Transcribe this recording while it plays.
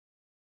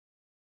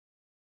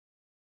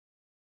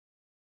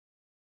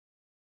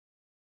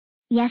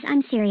Yes,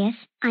 I'm serious.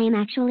 I am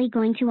actually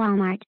going to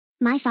Walmart.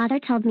 My father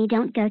told me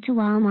don't go to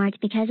Walmart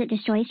because it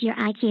destroys your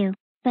IQ.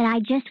 But I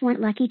just want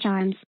Lucky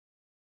Charms.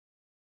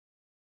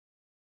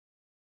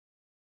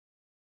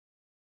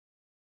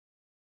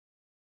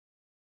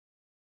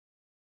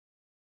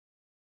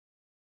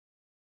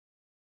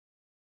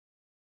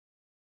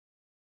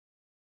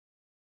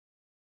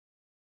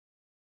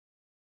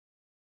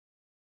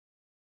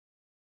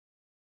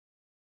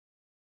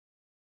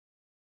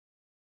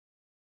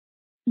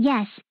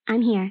 Yes,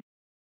 I'm here.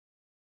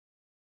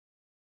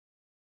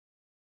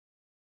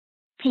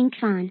 Pink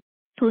phone.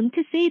 Don't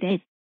say that.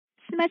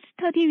 Smart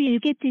study will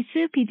get this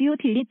video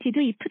deleted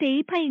if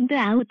they find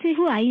out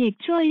who I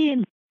actually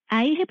am.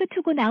 I have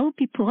to go now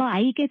before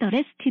I get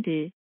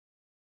arrested.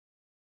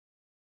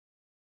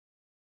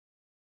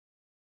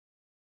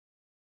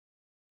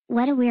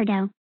 What a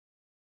weirdo.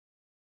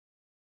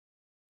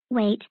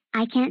 Wait,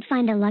 I can't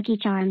find the Lucky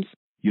Charms.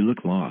 You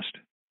look lost.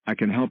 I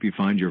can help you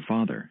find your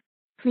father.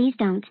 Please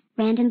don't,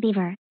 Random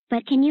Beaver.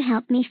 But can you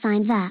help me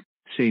find the...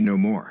 Say no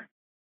more.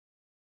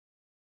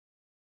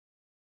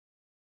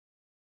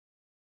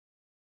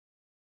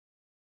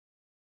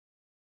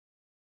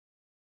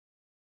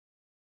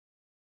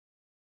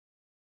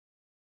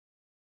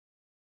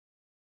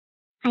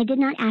 I did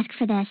not ask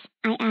for this.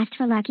 I asked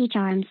for Lucky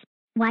Charms.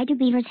 Why do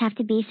beavers have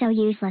to be so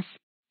useless?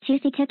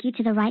 Toothy took you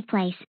to the right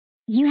place.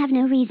 You have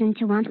no reason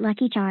to want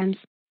Lucky Charms.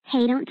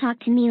 Hey, don't talk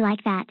to me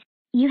like that.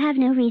 You have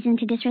no reason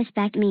to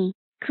disrespect me.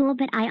 Cool,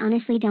 but I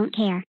honestly don't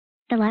care.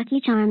 The Lucky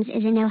Charms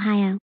is in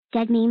Ohio.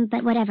 Dead meme,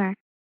 but whatever.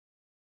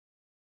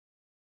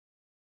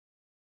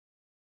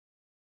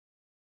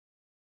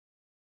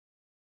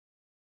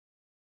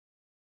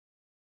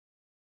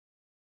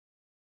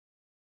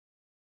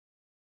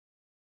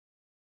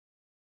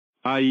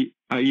 I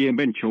am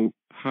Bencho.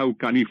 How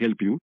can I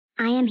help you?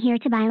 I am here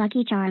to buy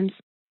Lucky Charms.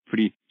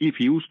 Free, if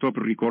you stop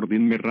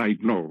recording me right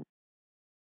now.